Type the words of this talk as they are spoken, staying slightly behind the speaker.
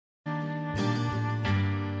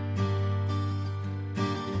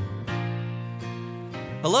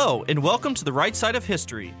Hello, and welcome to The Right Side of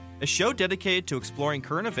History, a show dedicated to exploring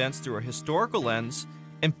current events through a historical lens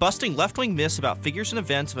and busting left-wing myths about figures and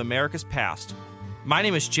events of America's past. My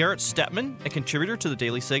name is Jarrett Stepman, a contributor to the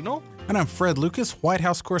Daily Signal. And I'm Fred Lucas, White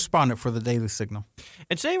House correspondent for the Daily Signal.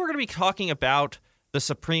 And today we're going to be talking about the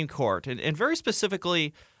Supreme Court, and very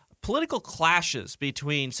specifically, political clashes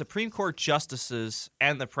between Supreme Court justices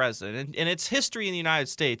and the president, and its history in the United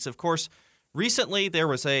States. Of course, recently there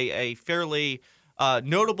was a fairly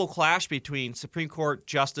notable clash between Supreme Court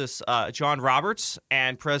Justice John Roberts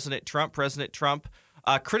and President Trump. President Trump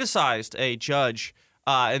criticized a judge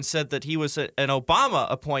and said that he was an Obama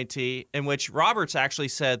appointee, in which Roberts actually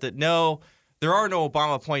said that no, there are no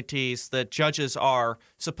Obama appointees, that judges are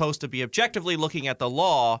supposed to be objectively looking at the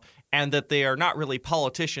law, and that they are not really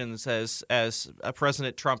politicians, as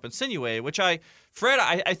President Trump insinuated, which I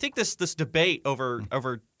think this debate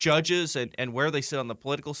over judges and where they sit on the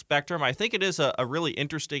political spectrum, I think it is a really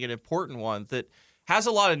interesting and important one that has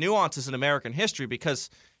a lot of nuances in American history because,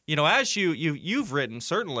 you know, as you've written,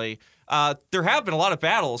 certainly, there have been a lot of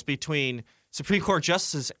battles between Supreme Court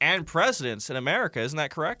justices and presidents in America. Isn't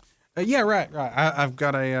that correct? Yeah, right. I've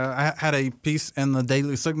got I had a piece in the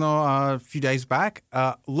Daily Signal a few days back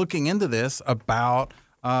looking into this about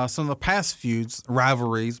some of the past feuds,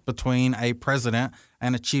 rivalries between a president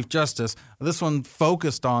and a chief justice. This one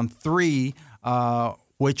focused on three,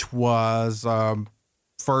 which was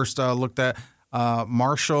first looked at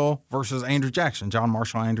Marshall versus Andrew Jackson, John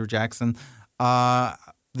Marshall, Andrew Jackson. The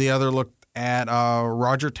other looked at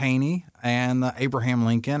Roger Taney and Abraham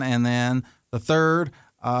Lincoln. And then the third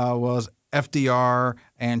was FDR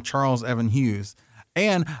and Charles Evan Hughes.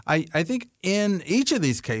 And I think in each of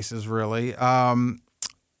these cases, really,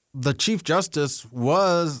 the Chief Justice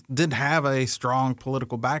did have a strong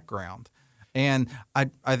political background. And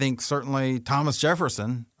I think certainly Thomas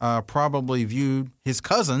Jefferson probably viewed his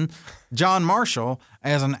cousin, John Marshall,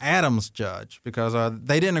 as an Adams judge because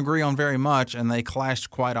they didn't agree on very much and they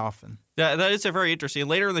clashed quite often. That is a very interesting.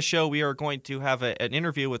 Later in the show, we are going to have an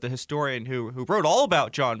interview with a historian who wrote all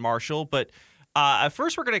about John Marshall. But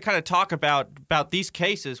first, we're going to kind of talk about these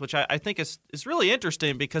cases, which I think is really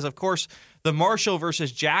interesting because, of course, the Marshall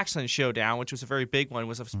versus Jackson showdown, which was a very big one,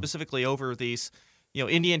 was specifically over these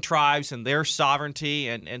Indian tribes and their sovereignty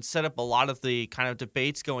and set up a lot of the kind of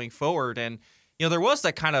debates going forward. And there was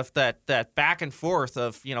that kind of that back and forth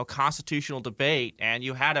of constitutional debate, and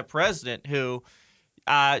you had a president who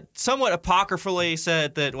somewhat apocryphally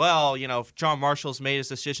said that, well, if John Marshall's made his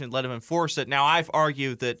decision, let him enforce it. Now, I've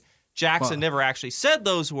argued that Jackson never actually said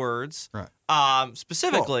those words, right.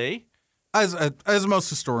 Specifically. Well, as most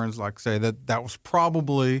historians like to say, that was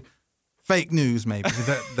probably fake news, maybe,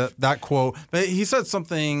 that quote. But he said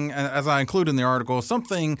something, as I include in the article,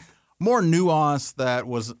 something more nuanced that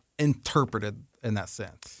was interpreted in that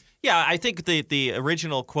sense. Yeah, I think the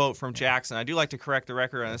original quote from Jackson, I do like to correct the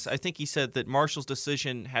record on this. I think he said that Marshall's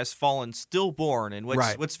decision has fallen stillborn. And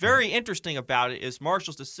what's very interesting about it is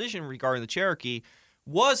Marshall's decision regarding the Cherokee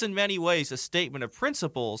was in many ways a statement of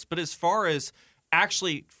principles. But as far as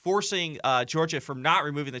actually forcing Georgia from not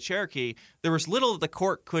removing the Cherokee, there was little that the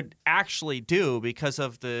court could actually do because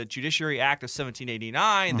of the Judiciary Act of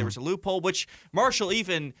 1789. Mm-hmm. There was a loophole, which Marshall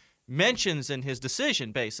even mentions in his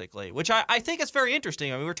decision, basically, which I think is very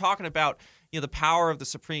interesting. I mean, we're talking about the power of the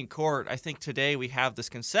Supreme Court. I think today we have this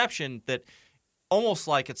conception that almost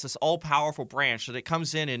like it's this all-powerful branch that it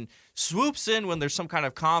comes in and swoops in when there's some kind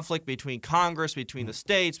of conflict between Congress, between the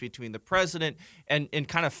states, between the president, and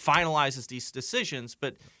kind of finalizes these decisions.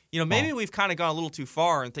 But maybe we've kind of gone a little too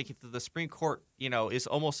far in thinking that the Supreme Court, is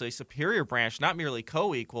almost a superior branch, not merely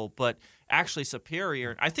co-equal, but actually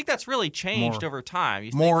superior. I think that's really changed over time.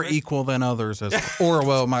 More equal than others, as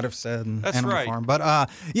Orwell might have said in Animal Farm. But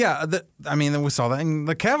then we saw that in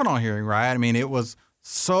the Kavanaugh hearing, right? I mean, it was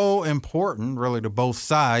so important, really, to both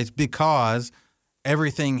sides because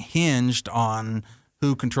everything hinged on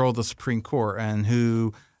who controlled the Supreme Court and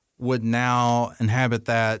who would now inhabit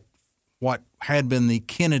what had been the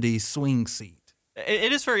Kennedy swing seat.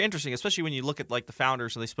 It is very interesting, especially when you look at the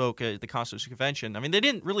founders and they spoke at the Constitutional Convention. I mean, they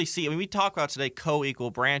didn't really see. I mean, we talk about today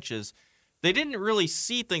co-equal branches. They didn't really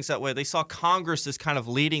see things that way. They saw Congress as kind of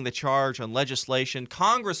leading the charge on legislation.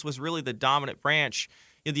 Congress was really the dominant branch.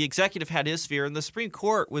 The executive had his sphere, and the Supreme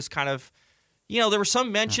Court was kind of, there were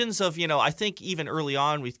some mentions of, I think even early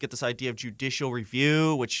on we get this idea of judicial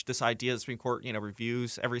review, which this idea the Supreme Court,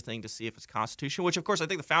 reviews everything to see if it's constitutional, which of course I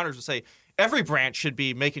think the founders would say every branch should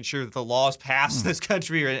be making sure that the laws passed in this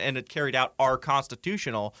country and it carried out are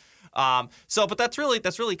constitutional. But that's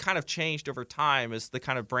really kind of changed over time as the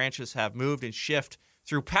kind of branches have moved and shift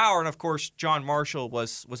through power. And of course, John Marshall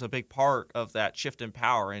was a big part of that shift in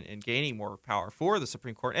power and gaining more power for the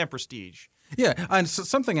Supreme Court and prestige. Yeah, and so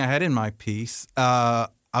something I had in my piece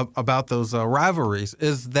about those rivalries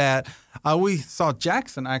is that we saw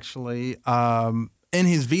Jackson actually in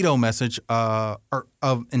his veto message in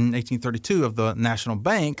 1832 of the National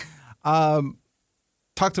Bank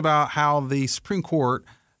talked about how the Supreme Court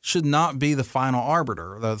should not be the final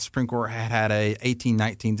arbiter. The Supreme Court had a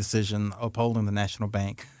 1819 decision upholding the National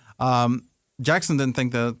Bank. Jackson didn't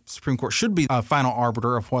think the Supreme Court should be a final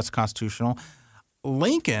arbiter of what's constitutional.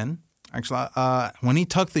 Lincoln, actually, when he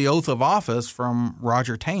took the oath of office from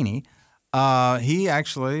Roger Taney, he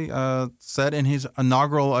actually said in his first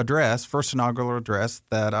inaugural address,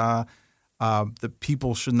 that the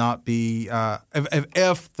people should not be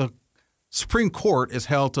if the Supreme Court is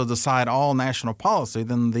held to decide all national policy,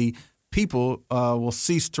 then the people will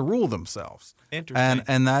cease to rule themselves. Interesting.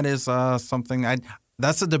 And that is something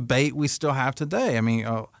that's a debate we still have today. I mean,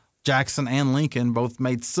 Jackson and Lincoln both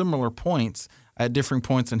made similar points at different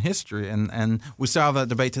points in history, and we still have that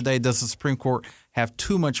debate today. Does the Supreme Court have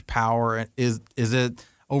too much power? Is it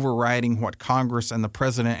overriding what Congress and the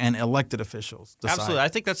president and elected officials decide? Absolutely. I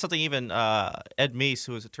think that's something even Ed Meese,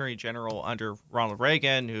 who was Attorney General under Ronald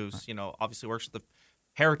Reagan, who's obviously works with the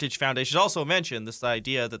Heritage Foundation, also mentioned this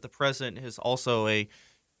idea that the president is also a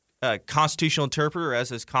constitutional interpreter,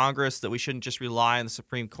 as is Congress, that we shouldn't just rely on the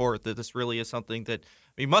Supreme Court, that this really is something that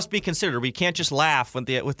we must be considered. We can't just laugh with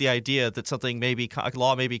the idea that something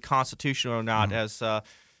law may be constitutional or not, as the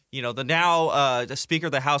Speaker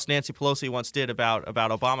of the House, Nancy Pelosi, once did about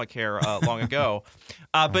Obamacare long ago.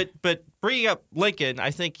 But bringing up Lincoln,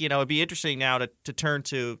 I think it'd be interesting now to turn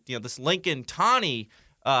to this Lincoln-Taney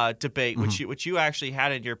debate, which you actually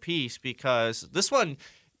had in your piece, because this one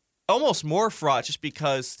almost more fraught just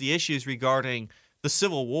because the issues regarding the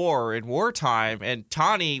Civil War and wartime, and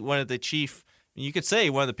Taney, one of the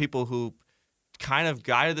people who kind of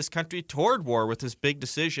guided this country toward war with this big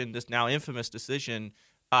decision, this now infamous decision,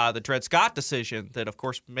 the Dred Scott decision that, of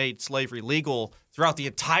course, made slavery legal throughout the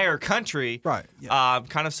entire country. Right. Yeah.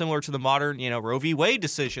 Kind of similar to the modern, Roe v. Wade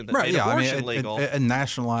decision that made abortion legal. It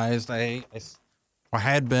nationalized what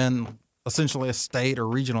had been essentially a state or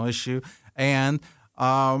regional issue, and he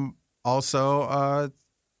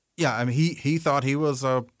thought he was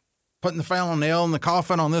putting the final nail in the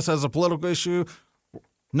coffin on this as a political issue.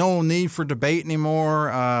 No need for debate anymore.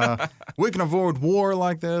 We can avoid war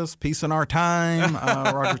like this. Peace in our time.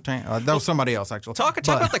 Roger Taney. That was somebody else, actually. Talk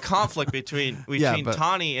about the conflict between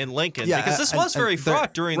Taney and Lincoln, because this was very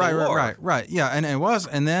fraught during the war. Right. Yeah, and it was.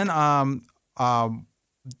 And then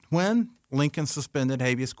when Lincoln suspended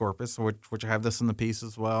habeas corpus, which I have this in the piece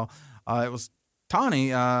as well, it was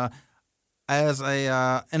Taney as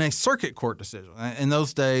in a circuit court decision. In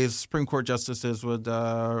those days, Supreme Court justices would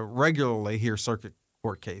regularly hear circuit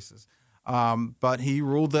court cases. But he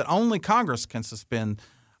ruled that only Congress can suspend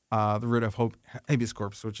the writ of habeas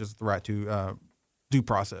corpus, which is the right to due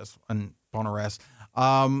process and upon arrest.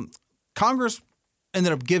 Congress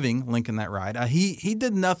ended up giving Lincoln that right. He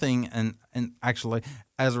did nothing, and actually,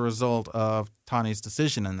 as a result of Taney's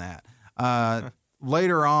decision in that.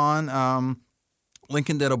 Later on,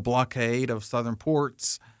 Lincoln did a blockade of southern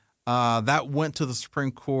ports. That went to the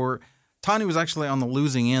Supreme Court. Taney was actually on the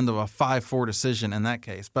losing end of a 5-4 decision in that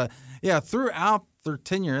case. But, yeah, throughout their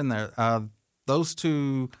tenure in there, those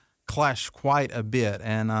two clashed quite a bit.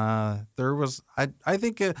 And there was, I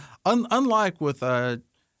think, unlike with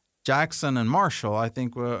Jackson and Marshall, I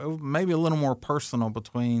think maybe a little more personal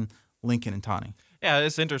between Lincoln and Taney. Yeah,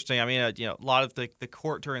 it's interesting. I mean, a lot of the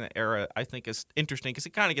court during the era, I think, is interesting because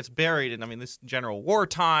it kind of gets buried in, this general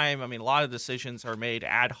wartime. A lot of decisions are made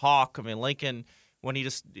ad hoc. Lincoln, when he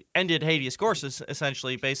just ended habeas corpus,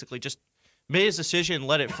 essentially, basically just made his decision,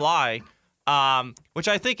 let it fly, which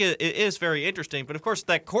I think is very interesting. But, of course,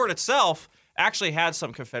 that court itself actually had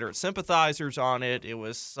some Confederate sympathizers on it. It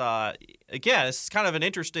was, again, it's kind of an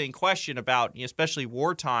interesting question about, especially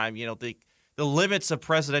wartime, the limits of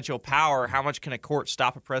presidential power. How much can a court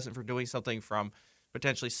stop a president from doing something, from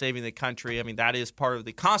potentially saving the country? That is part of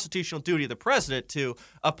the constitutional duty of the president to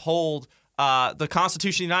uphold the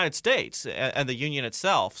Constitution of the United States and the Union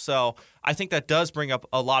itself. So I think that does bring up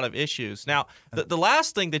a lot of issues. Now, the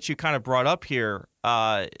last thing that you kind of brought up here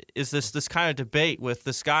is this kind of debate with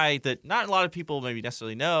this guy that not a lot of people maybe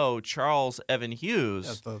necessarily know, Charles Evan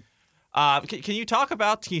Hughes. Can you talk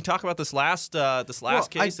about this last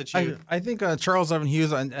case that you? I think Charles Evan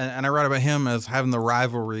Hughes, and I write about him as having the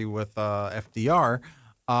rivalry with FDR,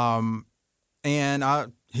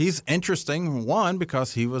 and he's interesting, one,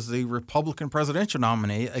 because he was the Republican presidential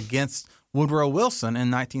nominee against Woodrow Wilson in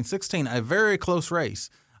 1916, a very close race.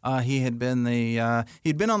 He'd been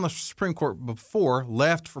on the Supreme Court before,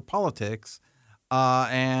 left for politics,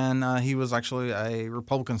 and he was actually a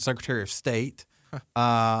Republican Secretary of State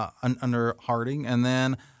under Harding, and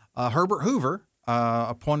then Herbert Hoover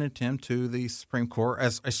appointed him to the Supreme Court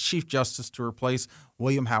as Chief Justice to replace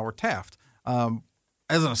William Howard Taft.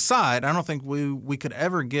 As an aside, I don't think we could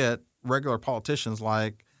ever get regular politicians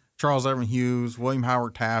like Charles Evan Hughes, William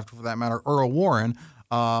Howard Taft, for that matter, Earl Warren,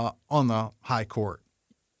 on the high court.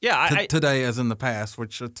 Yeah, today as in the past,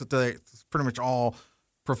 which today it's pretty much all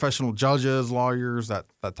professional judges, lawyers, that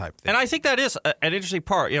type of thing. And I think that is an interesting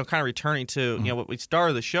part, kind of returning to, what we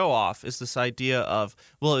started the show off is this idea of,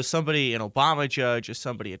 well, is somebody an Obama judge, is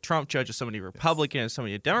somebody a Trump judge, is somebody a Republican, is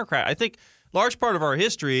somebody a Democrat? I think large part of our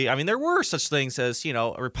history, there were such things as,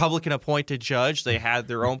 a Republican appointed judge. They had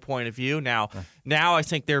their own point of view. Now I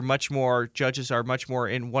think judges are much more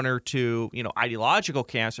in one or two, ideological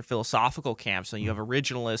camps or philosophical camps. So you have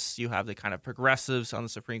originalists, you have the kind of progressives on the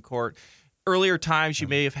Supreme Court. Earlier times, you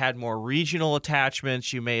may have had more regional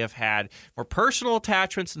attachments. You may have had more personal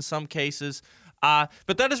attachments in some cases.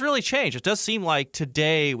 But that has really changed. It does seem like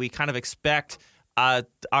today we kind of expect our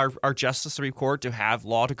Justice Supreme Court to have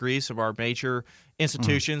law degrees from our major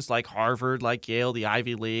institutions like Harvard, like Yale, the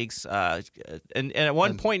Ivy Leagues. And at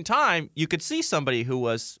one point in time, you could see somebody who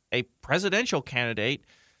was a presidential candidate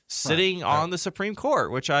sitting on the Supreme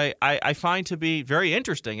Court, which I find to be very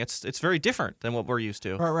interesting. It's very different than what we're used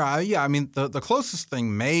to. Right. Yeah, the closest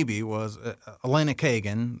thing maybe was Elena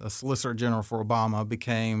Kagan, the Solicitor General for Obama,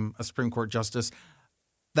 became a Supreme Court justice.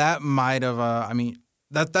 That might have,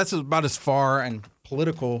 that's about as far and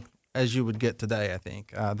political as you would get today, I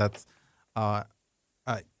think.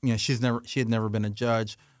 She had never been a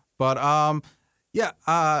judge. But,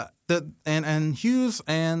 and Hughes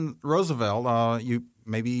and Roosevelt,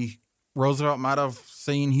 maybe Roosevelt might have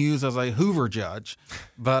seen Hughes as a Hoover judge,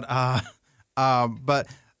 but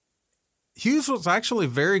Hughes was actually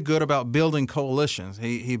very good about building coalitions.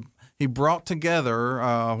 He brought together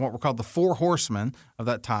what were called the Four Horsemen of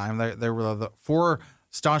that time. They were the four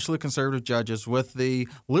staunchly conservative judges with the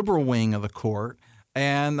liberal wing of the court,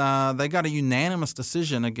 and they got a unanimous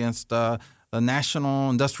decision against the National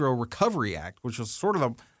Industrial Recovery Act, which was sort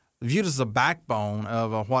of viewed as the backbone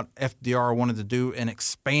of what FDR wanted to do in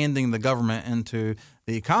expanding the government into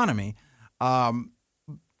the economy.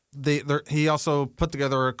 He also put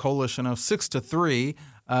together a coalition of 6-3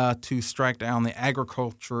 to strike down the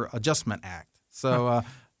Agriculture Adjustment Act. So,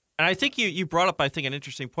 and I think you brought up, an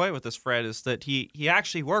interesting point with this, Fred, is that he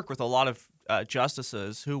actually worked with a lot of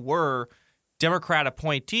justices who were Democrat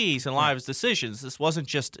appointees in a lot of his decisions. This wasn't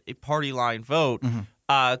just a party line vote. Mm-hmm.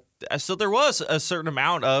 So there was a certain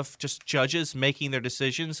amount of just judges making their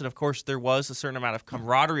decisions, and of course there was a certain amount of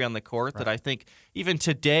camaraderie on the court that I think even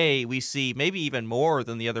today we see maybe even more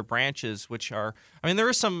than the other branches, which are, there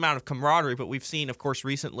is some amount of camaraderie, but we've seen, of course,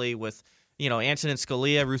 recently with, Antonin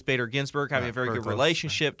Scalia, Ruth Bader Ginsburg having a very good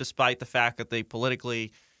relationship, despite the fact that they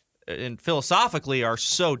politically and philosophically are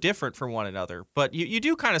so different from one another. But you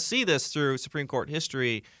do kind of see this through Supreme Court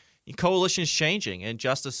history. Coalitions changing and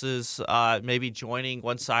justices maybe joining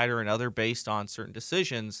one side or another based on certain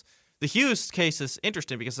decisions. The Hughes case is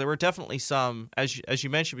interesting because there were definitely some, as you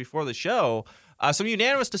mentioned before the show, some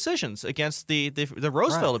unanimous decisions against the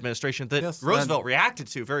Roosevelt administration that Roosevelt reacted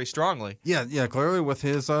to very strongly. Yeah, clearly with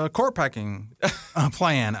his court packing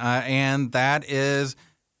plan, and that is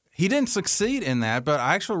he didn't succeed in that. But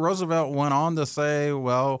actually, Roosevelt went on to say,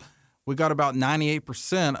 "Well, we got about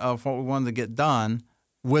 98% of what we wanted to get done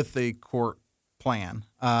with the court plan,"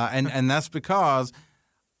 and that's because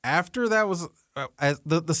after that was as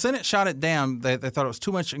the Senate shot it down. They thought it was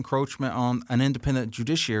too much encroachment on an independent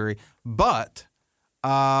judiciary, but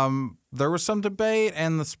there was some debate,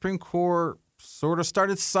 and the Supreme Court sort of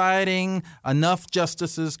started siding. Enough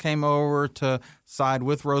justices came over to side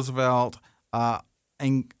with Roosevelt,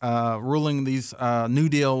 and ruling these New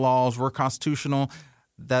Deal laws were constitutional.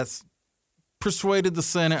 That's persuaded the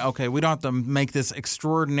Senate, okay, we don't have to make this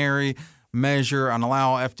extraordinary measure and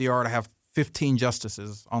allow FDR to have 15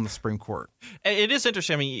 justices on the Supreme Court. It is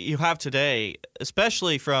interesting. You have today,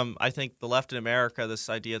 especially from, I think, the left in America, this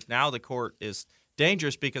idea that now the court is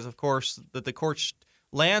dangerous because, of course, that the court's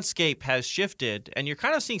landscape has shifted, and you're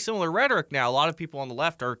kind of seeing similar rhetoric now. A lot of people on the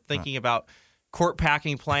left are thinking about court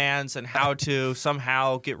packing plans and how to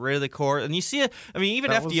somehow get rid of the court. And you see it. I mean, even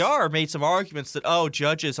FDR made some arguments that,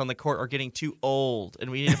 judges on the court are getting too old, and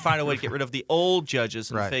we need to find a way to get rid of the old judges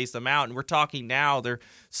and phase them out. And we're talking now, there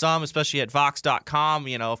some, especially at Vox.com,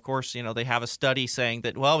 of course, they have a study saying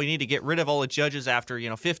that, we need to get rid of all the judges after,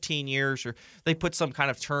 15 years, or they put some kind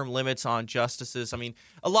of term limits on justices. I mean,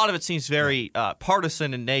 a lot of it seems very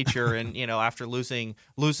partisan in nature, and, after losing,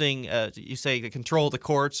 you say, the control of the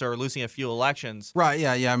courts or losing a few elections. Right,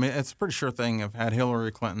 yeah. I mean, it's a pretty sure thing if had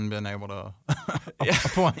Hillary Clinton been able to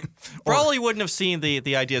appoint. Probably wouldn't have seen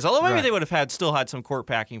the ideas, although maybe they would have still had some court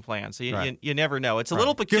packing plans. So you never know. It's a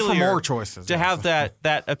little peculiar Give for more choices, to have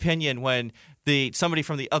that opinion when somebody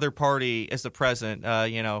from the other party as the president,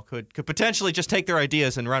 could potentially just take their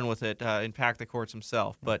ideas and run with it and pack the courts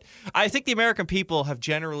himself. But I think the American people have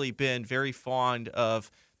generally been very fond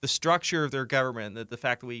of the structure of their government, the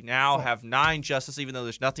fact that we now have 9 justices, even though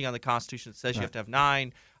there's nothing on the Constitution that says you have to have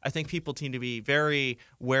 9. I think people seem to be very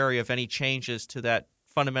wary of any changes to that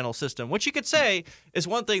fundamental system, which you could say is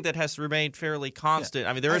one thing that has remained fairly constant.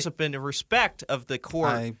 I mean, there has been a respect of the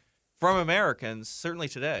court from Americans, certainly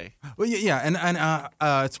today. Well, and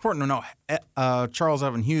it's important to know Charles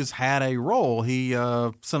Evan Hughes had a role. He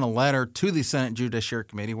sent a letter to the Senate Judiciary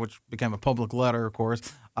Committee, which became a public letter, of course,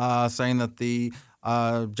 saying that the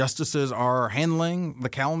justices are handling the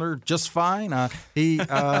calendar just fine.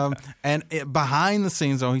 Behind the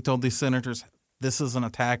scenes, though, he told these senators, "This is an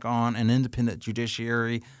attack on an independent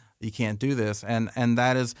judiciary. You can't do this." And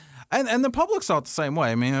that is, and the public saw it the same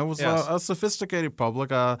way. I mean, it was a sophisticated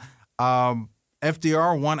public.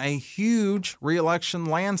 FDR won a huge re-election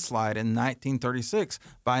landslide in 1936.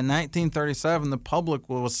 By 1937, the public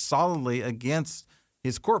was solidly against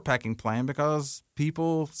his court packing plan because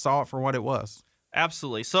people saw it for what it was.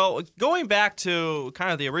 Absolutely. So going back to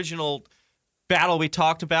kind of the original battle we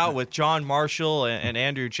talked about with John Marshall and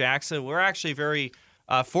Andrew Jackson, we're actually very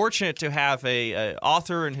fortunate to have a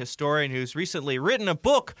author and historian who's recently written a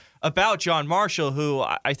book about John Marshall, who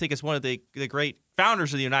I think is one of the great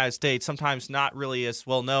founders of the United States, sometimes not really as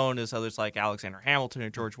well known as others like Alexander Hamilton or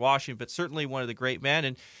George Washington, but certainly one of the great men.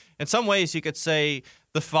 And in some ways, you could say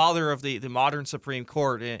the father of the modern Supreme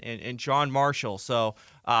Court in John Marshall. So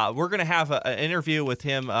we're going to have an interview with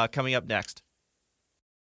him coming up next.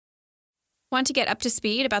 Want to get up to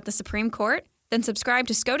speed about the Supreme Court? Then subscribe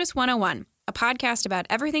to SCOTUS 101, a podcast about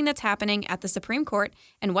everything that's happening at the Supreme Court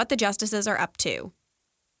and what the justices are up to.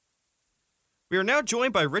 We are now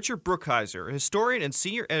joined by Richard Brookhiser, a historian and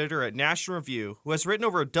senior editor at National Review, who has written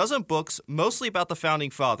over a dozen books, mostly about the Founding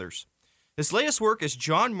Fathers. His latest work is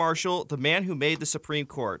John Marshall, the Man Who Made the Supreme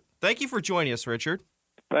Court. Thank you for joining us, Richard.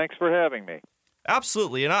 Thanks for having me.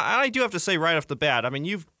 Absolutely. And I do have to say right off the bat, I mean,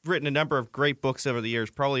 you've written a number of great books over the years,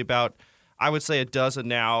 probably about, I would say, a dozen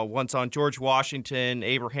now. One's on George Washington,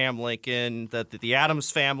 Abraham Lincoln, the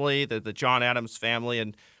Adams family, the John Adams family,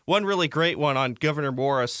 and one really great one on Gouverneur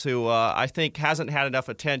Morris, who I think hasn't had enough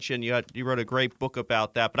attention. You wrote a great book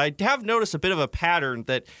about that. But I have noticed a bit of a pattern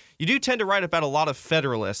that you do tend to write about a lot of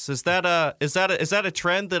Federalists. Is that a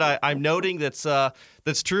trend that I'm noting that's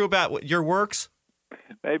true about your works?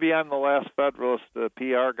 Maybe I'm the last Federalist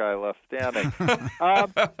PR guy left standing.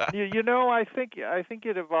 I think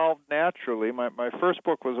it evolved naturally. My first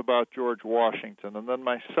book was about George Washington, and then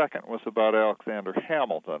my second was about Alexander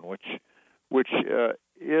Hamilton, which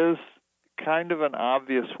is kind of an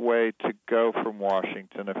obvious way to go from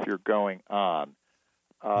Washington if you're going on,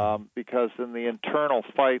 because in the internal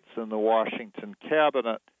fights in the Washington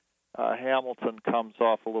cabinet, Hamilton comes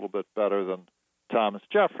off a little bit better than Thomas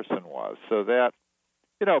Jefferson was. So that,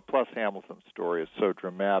 plus Hamilton's story is so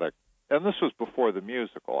dramatic. And this was before the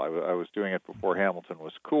musical. I was doing it before Hamilton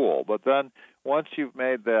was cool. But then once you've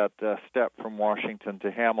made that step from Washington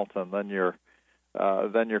to Hamilton, then you're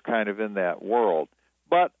kind of in that world.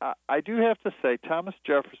 But I do have to say, Thomas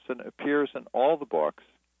Jefferson appears in all the books.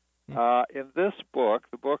 In this book,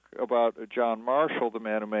 the book about John Marshall, the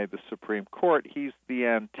man who made the Supreme Court, he's the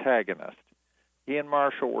antagonist. He and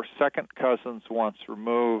Marshall were second cousins once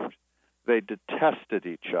removed. They detested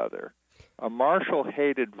each other. Marshall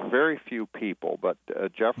hated very few people, but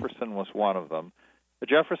Jefferson was one of them.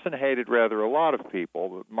 Jefferson hated rather a lot of people,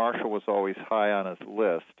 but Marshall was always high on his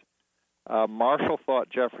list. Marshall thought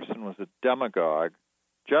Jefferson was a demagogue.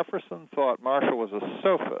 Jefferson thought Marshall was a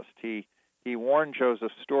sophist. He warned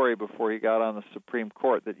Joseph Story before he got on the Supreme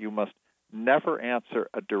Court that you must never answer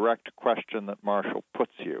a direct question that Marshall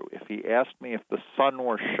puts you. If he asked me if the sun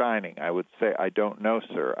were shining, I would say, "I don't know,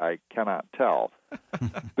 sir. I cannot tell."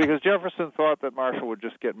 Because Jefferson thought that Marshall would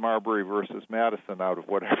just get Marbury versus Madison out of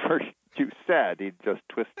whatever you said. He'd just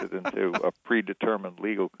twist it into a predetermined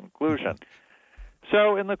legal conclusion.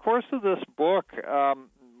 So in the course of this book,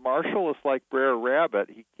 Marshall is like Brer Rabbit.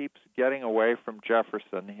 He keeps getting away from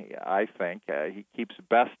Jefferson, I think. He keeps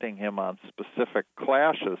besting him on specific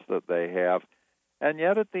clashes that they have. And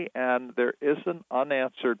yet at the end, there is an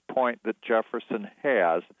unanswered point that Jefferson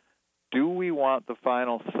has. Do we want the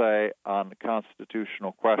final say on the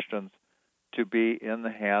constitutional questions to be in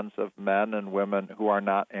the hands of men and women who are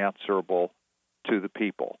not answerable to the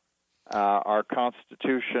people? Our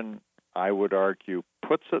Constitution, I would argue,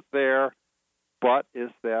 puts it there, but is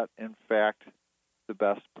that, in fact, the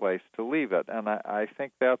best place to leave it? And I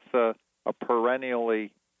think that's a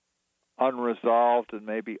perennially unresolved and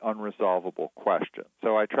maybe unresolvable question.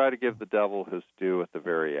 So I try to give the devil his due at the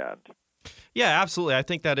very end. Yeah, absolutely. I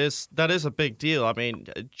think that is a big deal. I mean,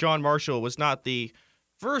 John Marshall was not the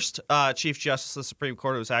first Chief Justice of the Supreme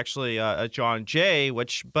Court. It was actually John Jay,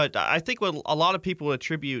 but I think what a lot of people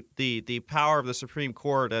attribute the power of the Supreme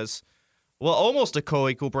Court as, well, almost a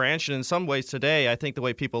co-equal branch, and in some ways today, I think the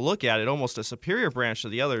way people look at it, almost a superior branch to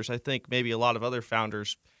the others. I think maybe a lot of other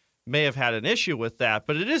founders may have had an issue with that.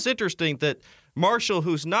 But it is interesting that Marshall,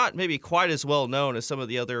 who's not maybe quite as well known as some of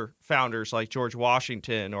the other founders like George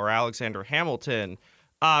Washington or Alexander Hamilton,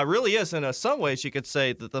 really is, in some ways, you could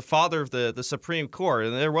say, that the father of the Supreme Court.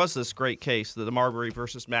 And there was this great case, the Marbury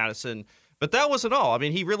versus Madison. But that wasn't all. I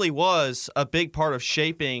mean, he really was a big part of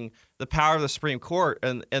shaping the power of the Supreme Court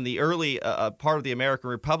and the early part of the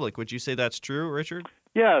American Republic. Would you say that's true, Richard?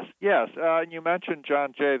 Yes. You mentioned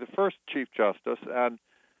John Jay, the first Chief Justice, and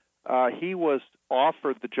he was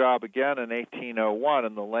offered the job again in 1801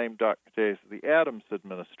 in the lame duck days of the Adams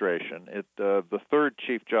administration. The third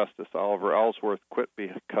Chief Justice, Oliver Ellsworth, quit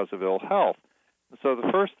because of ill health. So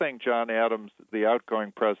the first thing John Adams, the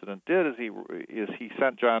outgoing president, did is he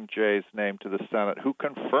sent John Jay's name to the Senate, who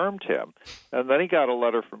confirmed him. And then he got a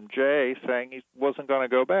letter from Jay saying he wasn't going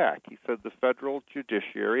to go back. He said the federal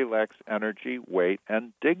judiciary lacks energy, weight,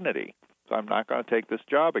 and dignity. So I'm not going to take this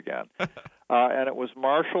job again. And it was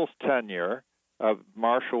Marshall's tenure.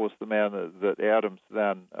 Marshall was the man that Adams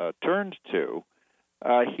then turned to.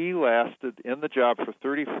 He lasted in the job for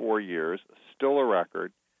 34 years, still a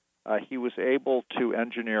record. He was able to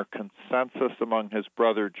engineer consensus among his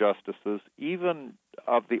brother justices, even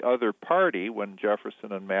of the other party, when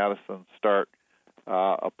Jefferson and Madison start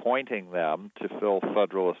appointing them to fill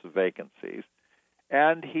Federalist vacancies.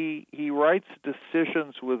 And he writes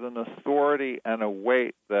decisions with an authority and a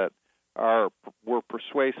weight that were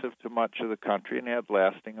persuasive to much of the country and had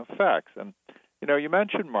lasting effects. And, you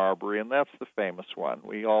mentioned Marbury, and that's the famous one.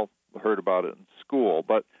 We all heard about it in school.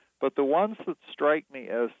 But the ones that strike me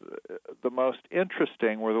as the most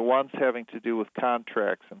interesting were the ones having to do with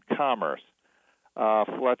contracts and commerce.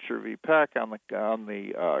 Fletcher v. Peck on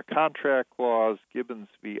the contract clause, Gibbons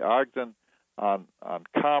v. Ogden on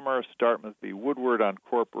commerce, Dartmouth v. Woodward on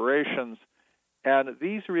corporations. And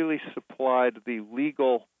these really supplied the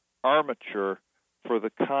legal armature for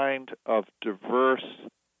the kind of diverse,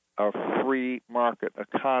 free market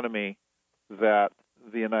economy that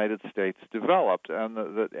the United States developed, and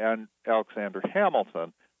and Alexander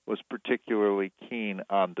Hamilton was particularly keen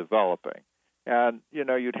on developing. And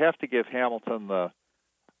you'd have to give Hamilton the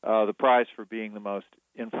prize for being the most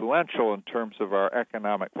influential in terms of our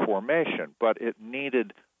economic formation, but it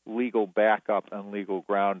needed legal backup and legal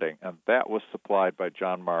grounding, and that was supplied by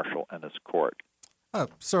John Marshall and his court.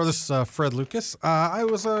 So this is Fred Lucas. I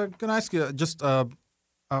was going to ask you, just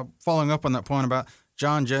following up on that point about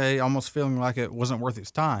John Jay almost feeling like it wasn't worth his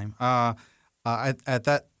time at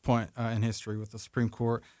that point in history with the Supreme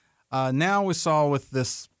Court. Now we saw with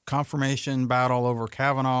this confirmation battle over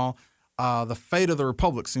Kavanaugh, the fate of the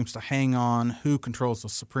Republic seems to hang on who controls the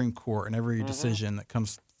Supreme Court and every decision that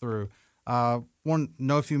comes through. Want to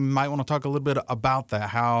know if you might want to talk a little bit about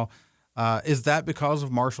that. How is that because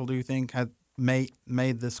of Marshall, do you think, had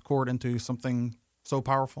made this court into something so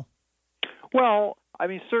powerful? Well, I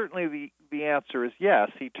mean, certainly the answer is yes.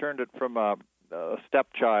 He turned it from a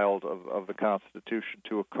stepchild of the Constitution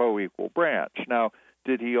to a co-equal branch. Now,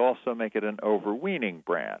 did he also make it an overweening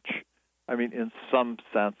branch? I mean, in some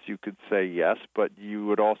sense, you could say yes, but you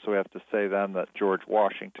would also have to say then that George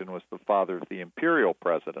Washington was the father of the imperial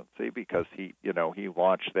presidency because he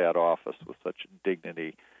launched that office with such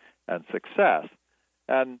dignity and success.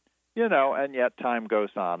 And yet time goes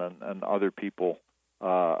on and other people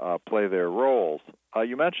play their roles.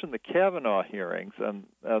 You mentioned the Kavanaugh hearings, and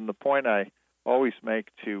the point I always make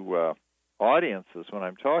to audiences when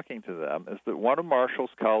I'm talking to them is that one of Marshall's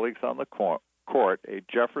colleagues on the court, a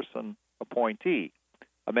Jefferson appointee,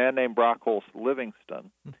 a man named Brockholst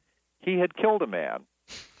Livingston, he had killed a man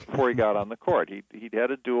before he got on the court. He'd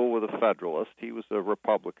had a duel with a Federalist. He was a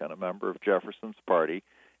Republican, a member of Jefferson's party,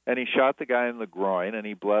 and he shot the guy in the groin, and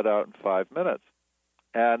he bled out in 5 minutes.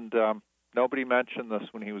 And nobody mentioned this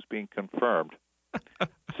when he was being confirmed.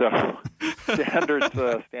 So standards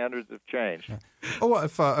have changed. Oh, well,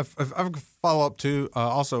 if I could follow up too,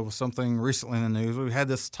 also with something recently in the news, we had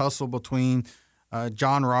this tussle between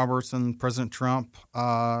John Roberts and President Trump,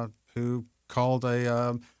 who called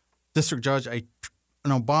a district judge an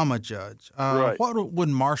Obama judge. Right. What would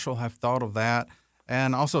Marshall have thought of that?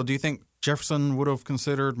 And also, do you think Jefferson would have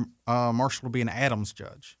considered Marshall to be an Adams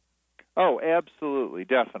judge? Oh, absolutely,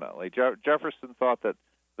 definitely. Jefferson thought that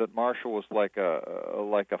Marshall was like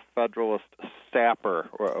a Federalist sapper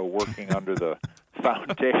working under the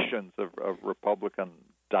foundations of Republican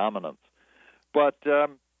dominance. But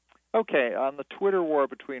okay, on the Twitter war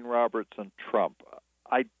between Roberts and Trump,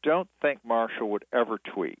 I don't think Marshall would ever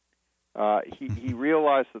tweet. He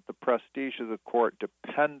realized that the prestige of the court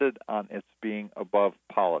depended on its being above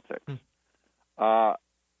politics.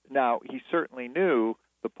 Now, he certainly knew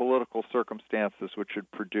the political circumstances which had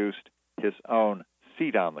produced his own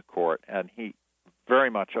seat on the court, and he very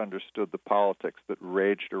much understood the politics that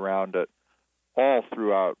raged around it all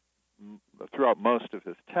throughout most of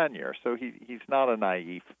his tenure. So he's not a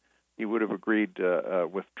naive. He would have agreed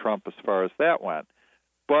with Trump as far as that went.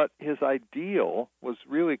 But his ideal was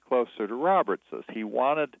really closer to Roberts's. He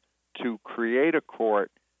wanted to create a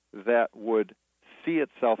court that would see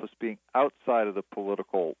itself as being outside of the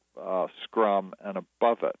political scrum and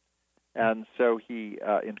above it. And so he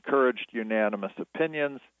encouraged unanimous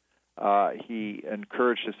opinions. He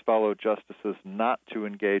encouraged his fellow justices not to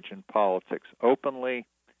engage in politics openly.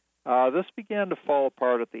 This began to fall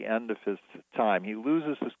apart at the end of his time. He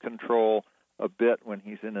loses his control a bit when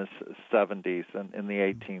he's in his 70s and in the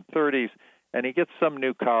 1830s, and he gets some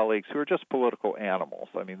new colleagues who are just political animals.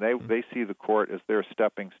 I mean, they see the court as their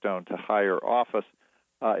stepping stone to higher office.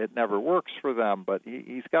 It never works for them, but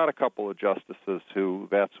he's got a couple of justices who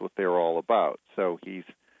that's what they're all about. So he's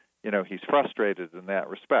frustrated in that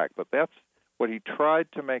respect. But that's what he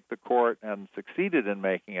tried to make the court and succeeded in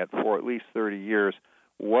making it for at least 30 years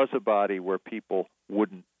was a body where people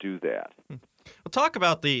wouldn't do that. We'll talk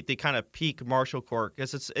about the kind of peak Marshall Court,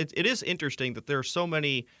 because it is interesting that there are so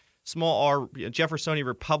many small R Jeffersonian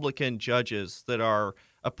Republican judges that are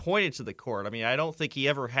appointed to the court. I mean, I don't think he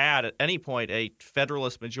ever had at any point a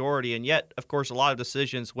Federalist majority, and yet, of course, a lot of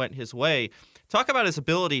decisions went his way. Talk about his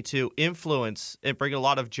ability to influence and bring a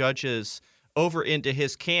lot of judges over into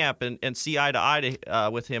his camp and see eye to eye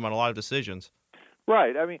with him on a lot of decisions.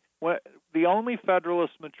 Right. I mean, the only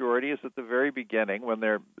Federalist majority is at the very beginning when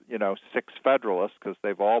they're, 6 Federalists, because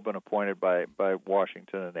they've all been appointed by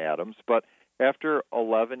Washington and Adams. But after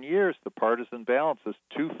 11 years, the partisan balance is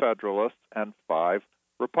 2 Federalists and 5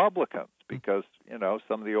 Republicans, because,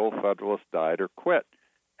 some of the old Federalists died or quit,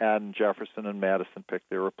 and Jefferson and Madison picked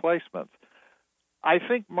their replacements. I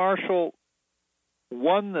think Marshall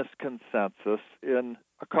won this consensus in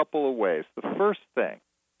a couple of ways. The first thing,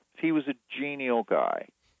 he was a genial guy.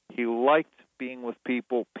 He liked being with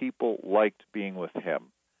people. People liked being with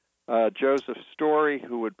him. Joseph Story,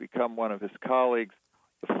 who would become one of his colleagues,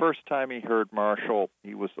 the first time he heard Marshall,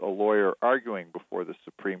 he was a lawyer arguing before the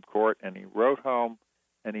Supreme Court, and he wrote home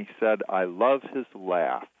and he said, "I love his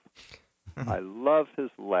laugh. I love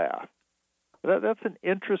his laugh." That's an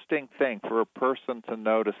interesting thing for a person to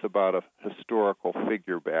notice about a historical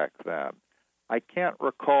figure back then. I can't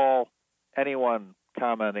recall anyone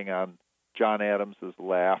commenting on John Adams's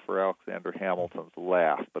laugh or Alexander Hamilton's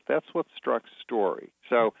laugh, but that's what struck Story.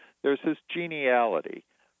 So there's his geniality.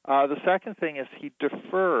 The second thing is he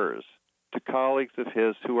defers to colleagues of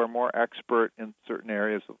his who are more expert in certain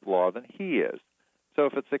areas of law than he is. So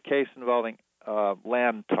if it's a case involving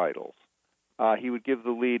land titles, he would give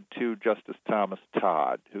the lead to Justice Thomas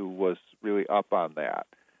Todd, who was really up on that.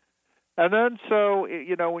 And then so,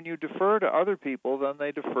 when you defer to other people, then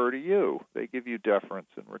they defer to you. They give you deference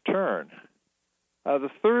in return. The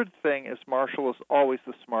third thing is Marshall is always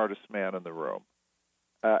the smartest man in the room.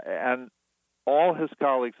 And all his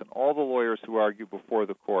colleagues and all the lawyers who argue before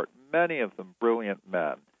the court, many of them brilliant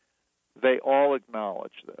men, they all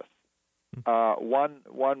acknowledge this.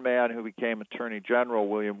 One man who became Attorney General,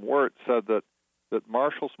 William Wirt, said that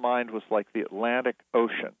Marshall's mind was like the Atlantic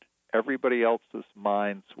Ocean. Everybody else's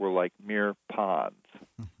minds were like mere ponds.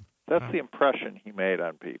 That's the impression he made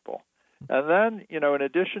on people. And then, in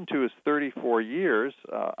addition to his 34 years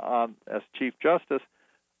as Chief Justice,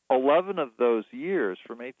 11 of those years,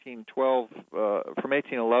 from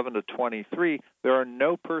 1811 to 23, there are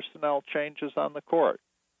no personnel changes on the court.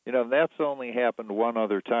 That's only happened one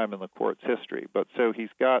other time in the court's history. But so he's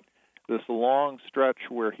got this long stretch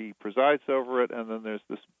where he presides over it, and then there's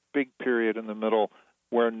this big period in the middle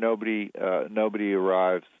where nobody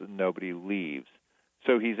arrives and nobody leaves.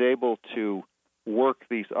 So he's able to work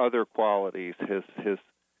these other qualities, his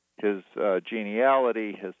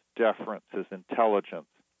geniality, his deference, his intelligence,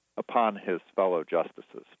 upon his fellow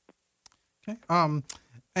justices. Okay.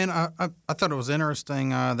 And I thought it was interesting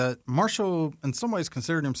that Marshall, in some ways,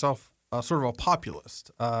 considered himself sort of a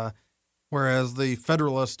populist, whereas the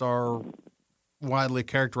Federalists are widely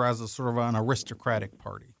characterized as sort of an aristocratic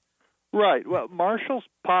party. Right. Well, Marshall's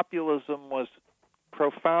populism was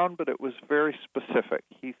profound, but it was very specific.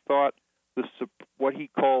 He thought what he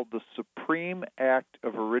called the supreme act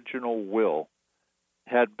of original will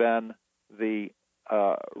had been the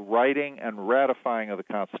writing and ratifying of the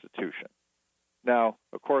Constitution. Now,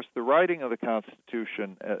 of course, the writing of the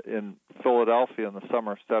Constitution in Philadelphia in the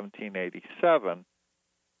summer of 1787,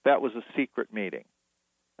 that was a secret meeting.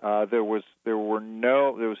 There was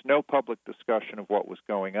no public discussion of what was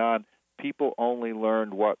going on. People only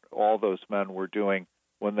learned what all those men were doing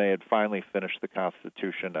when they had finally finished the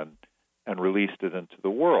Constitution and released it into the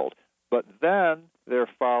world. But then there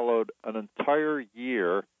followed an entire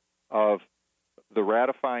year of the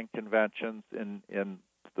ratifying conventions in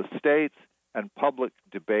the states and public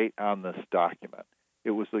debate on this document.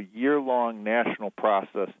 It was a year-long national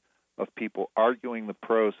process of people arguing the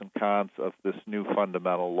pros and cons of this new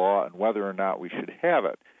fundamental law and whether or not we should have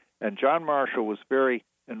it. And John Marshall was very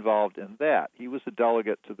involved in that. He was a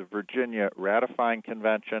delegate to the Virginia Ratifying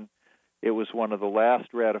Convention. It was one of the last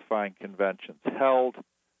ratifying conventions held.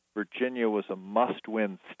 Virginia was a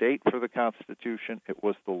must-win state for the Constitution. It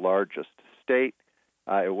was the largest state.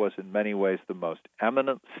 It was in many ways the most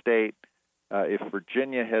eminent state. If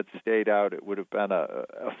Virginia had stayed out, it would have been a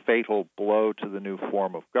fatal blow to the new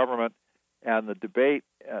form of government. And the debate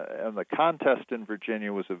and the contest in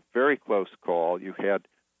Virginia was a very close call. You had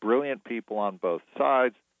brilliant people on both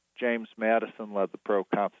sides. James Madison led the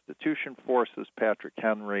pro-Constitution forces. Patrick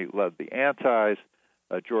Henry led the antis.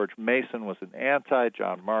 George Mason was an anti.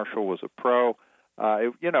 John Marshall was a pro.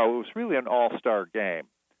 It was really an all-star game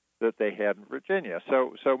that they had in Virginia.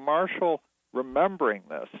 So Marshall, remembering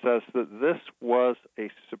this, says that this was a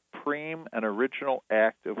supreme and original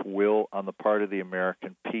act of will on the part of the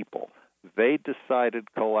American people. They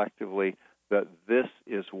decided collectively that this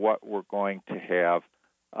is what we're going to have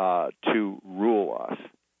to rule us.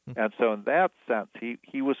 And so in that sense,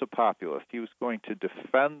 he was a populist. He was going to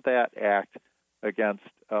defend that act against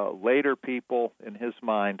later people, in his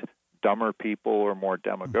mind, dumber people or more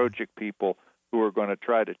demagogic people who are going to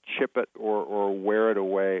try to chip it or wear it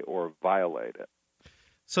away or violate it.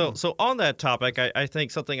 So on that topic, I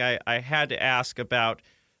think something I had to ask about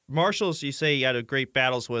Marshall's. You say he had great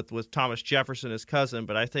battles with Thomas Jefferson, his cousin,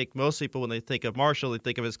 but I think most people, when they think of Marshall, they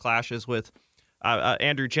think of his clashes with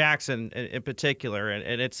Andrew Jackson in particular.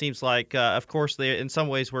 And it seems like, of course, they in some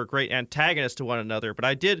ways were great antagonists to one another. But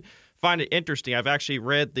I did find it interesting. I've actually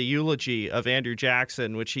read the eulogy of Andrew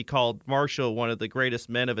Jackson, which he called Marshall one of the greatest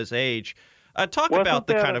men of his age. Talk about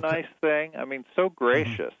the kind of nice thing. I mean, so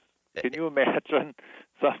gracious. Can you imagine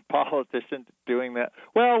some politician doing that?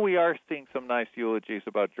 Well, we are seeing some nice eulogies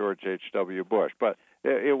about George H.W. Bush, but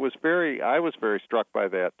I was very struck by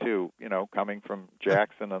that too. Coming from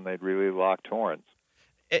Jackson, and they'd really locked horns.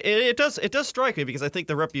 It does strike me because I think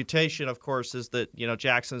the reputation, of course, is that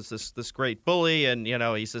Jackson's this great bully, and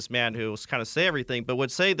he's this man who was kind of say everything, but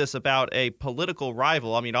would say this about a political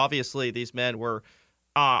rival. I mean, obviously these men were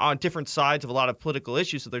on different sides of a lot of political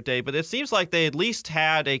issues of their day, but it seems like they at least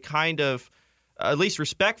had a kind of at least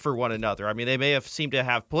respect for one another. I mean, they may have seemed to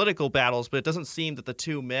have political battles, but it doesn't seem that the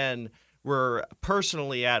two men were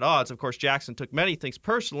personally at odds. Of course, Jackson took many things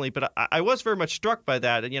personally, but I was very much struck by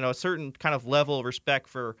that, and a certain kind of level of respect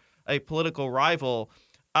for a political rival.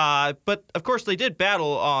 But of course, they did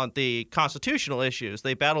battle on the constitutional issues.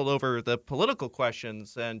 They battled over the political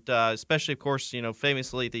questions, and especially, of course,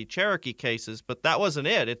 famously the Cherokee cases. But that wasn't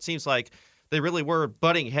it. It seems like they really were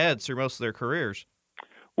butting heads through most of their careers.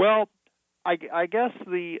 Well, I guess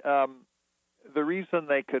the reason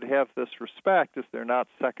they could have this respect is they're not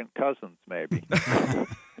second cousins, maybe.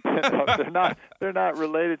 They're not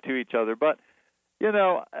related to each other. But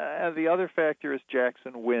and the other factor is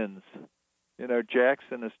Jackson wins.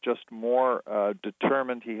 Jackson is just more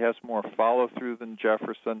determined. He has more follow-through than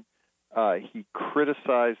Jefferson. He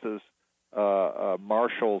criticizes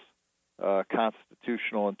Marshall's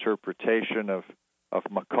constitutional interpretation of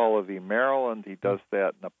McCulloch v. Maryland. He does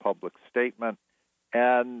that in a public statement.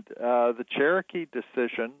 And the Cherokee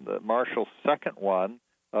decision, Marshall's second one,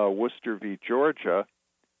 Worcester v. Georgia,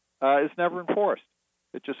 is never enforced.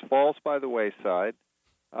 It just falls by the wayside.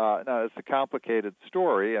 Now, it's a complicated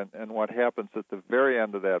story, and what happens at the very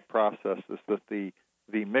end of that process is that the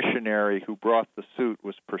missionary who brought the suit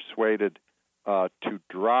was persuaded to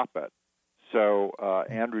drop it. So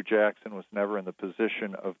Andrew Jackson was never in the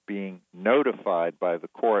position of being notified by the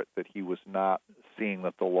court that he was not seeing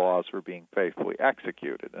that the laws were being faithfully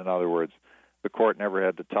executed. In other words, the court never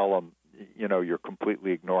had to tell him, you're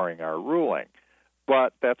completely ignoring our ruling.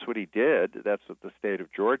 But that's what he did. That's what the state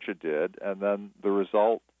of Georgia did. And then the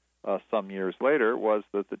result some years later was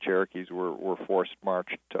that the Cherokees were forced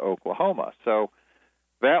marched to Oklahoma. So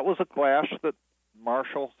that was a clash that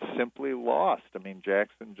Marshall simply lost. I mean,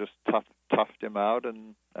 Jackson just toughed him out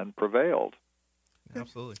and prevailed.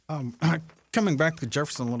 Absolutely. Coming back to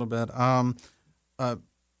Jefferson a little bit,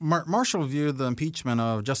 Marshall viewed the impeachment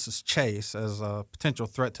of Justice Chase as a potential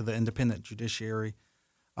threat to the independent judiciary.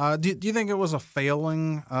 Do you think it was a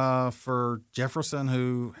failing for Jefferson,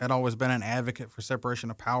 who had always been an advocate for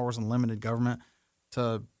separation of powers and limited government,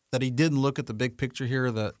 that he didn't look at the big picture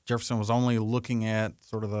here, that Jefferson was only looking at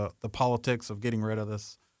sort of the politics of getting rid of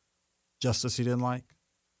this justice he didn't like?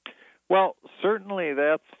 Well, certainly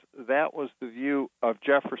that was the view of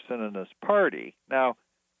Jefferson and his party. Now,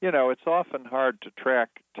 it's often hard to track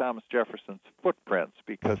Thomas Jefferson's footprints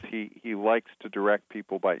because he likes to direct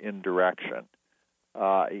people by indirection.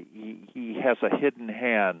 He has a hidden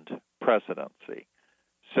hand presidency.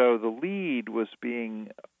 So the lead was being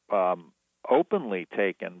openly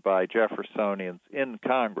taken by Jeffersonians in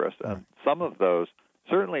Congress, and some of those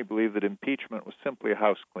certainly believe that impeachment was simply a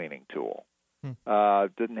house cleaning tool.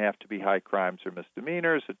 It didn't have to be high crimes or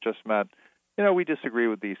misdemeanors. It just meant, we disagree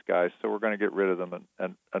with these guys, so we're going to get rid of them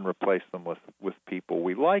and replace them with people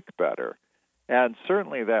we like better. And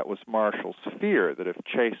certainly that was Marshall's fear, that if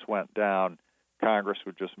Chase went down, Congress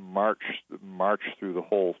would just march through the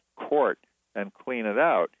whole court and clean it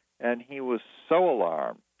out. And he was so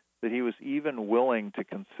alarmed that he was even willing to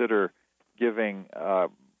consider giving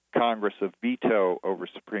Congress a veto over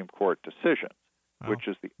Supreme Court decisions, which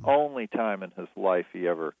is the only time in his life he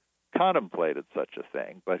ever contemplated such a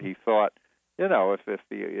thing. But he thought,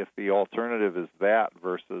 if the alternative is that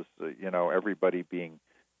versus everybody being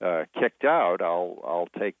kicked out, I'll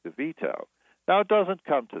take the veto. Now, it doesn't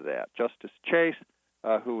come to that. Justice Chase,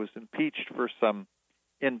 who was impeached for some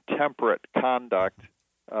intemperate conduct,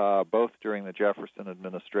 both during the Jefferson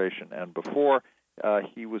administration and before,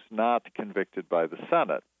 he was not convicted by the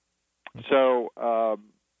Senate. So,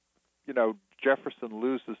 Jefferson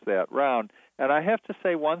loses that round. And I have to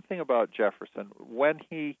say one thing about Jefferson. When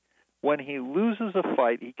he loses a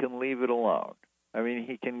fight, he can leave it alone. I mean,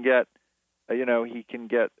 he can get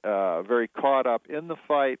very caught up in the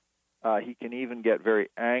fight. He can even get very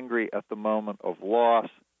angry at the moment of loss.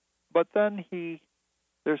 But then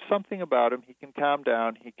there's something about him. He can calm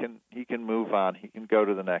down. He can move on. He can go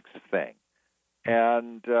to the next thing.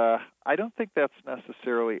 And I don't think that's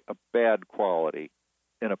necessarily a bad quality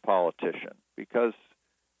in a politician, because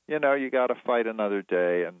you got to fight another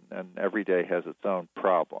day, and every day has its own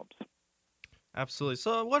problems. Absolutely.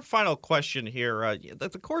 So one final question here.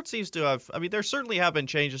 The court seems to have, there certainly have been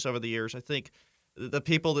changes over the years. I think the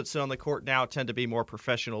people that sit on the court now tend to be more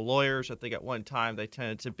professional lawyers. I think at one time they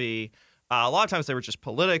tended to be, a lot of times they were just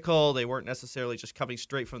political. They weren't necessarily just coming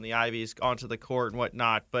straight from the Ivies onto the court and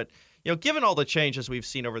whatnot. But, given all the changes we've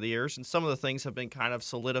seen over the years, and some of the things have been kind of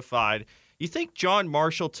solidified, you think John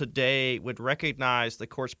Marshall today would recognize the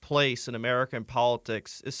court's place in American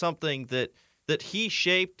politics as something that he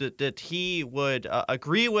shaped, that he would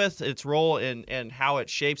agree with its role in how it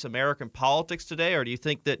shapes American politics today? Or do you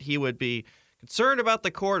think that he would be concerned about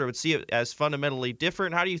the court or would see it as fundamentally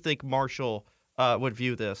different? How do you think Marshall would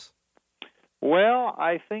view this? Well,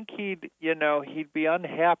 I think he'd be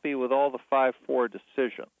unhappy with all the 5-4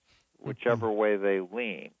 decisions, whichever way they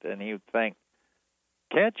leaned. And he would think,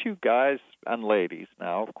 can't you guys, and ladies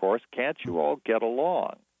now, of course, can't you all get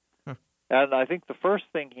along? And I think the first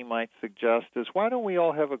thing he might suggest is, why don't we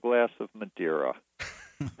all have a glass of Madeira?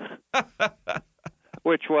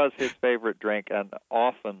 Which was his favorite drink and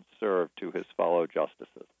often served to his fellow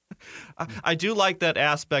justices. I do like that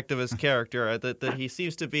aspect of his character, that he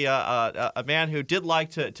seems to be a man who did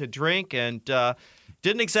like to drink and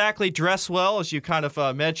didn't exactly dress well, as you kind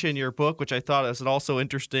of mentioned in your book, which I thought is an also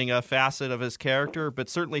interesting facet of his character, but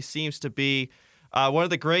certainly seems to be one of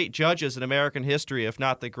the great judges in American history, if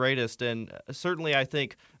not the greatest. And certainly I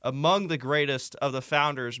think among the greatest of the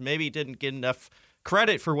founders, maybe didn't get enough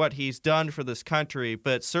credit for what he's done for this country,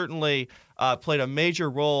 but certainly played a major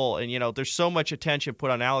role. And, there's so much attention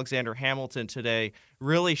put on Alexander Hamilton today,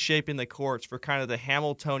 really shaping the courts for kind of the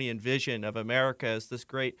Hamiltonian vision of America as this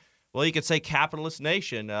great well, you could say capitalist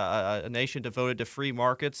nation, a nation devoted to free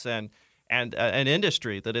markets and an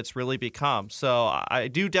industry that it's really become. So I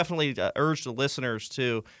do definitely urge the listeners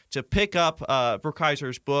to pick up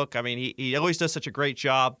Brookhiser's book. I mean, he always does such a great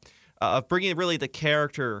job of bringing really the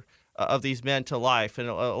character of these men to life, and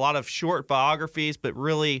a lot of short biographies, but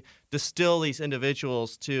really distill these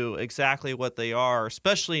individuals to exactly what they are,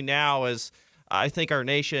 especially now as I think our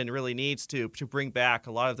nation really needs to bring back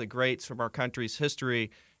a lot of the greats from our country's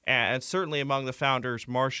history, and certainly among the founders,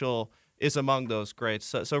 Marshall is among those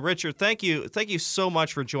greats. So Richard, thank you so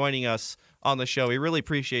much for joining us on the show. We really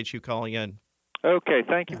appreciate you calling in. Okay,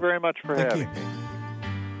 thank you very much for having me.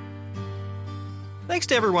 Thanks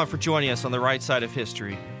to everyone for joining us on The Right Side of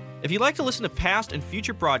History. If you'd like to listen to past and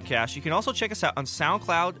future broadcasts, you can also check us out on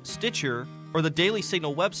SoundCloud, Stitcher, or the Daily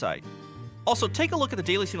Signal website. Also, take a look at the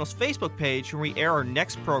Daily Signal's Facebook page when we air our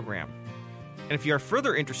next program. And if you are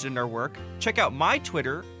further interested in our work, check out my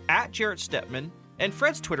Twitter, @JarrettStepman, and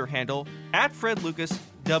Fred's Twitter handle,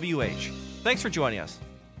 @FredLucasWH. Thanks for joining us.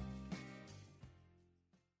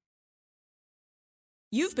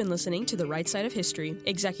 You've been listening to The Right Side of History,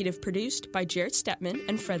 executive produced by Jarrett Stepman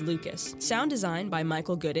and Fred Lucas. Sound design by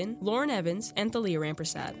Michael Gooden, Lauren Evans, and Thalia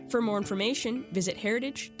Rampersad. For more information, visit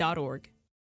heritage.org.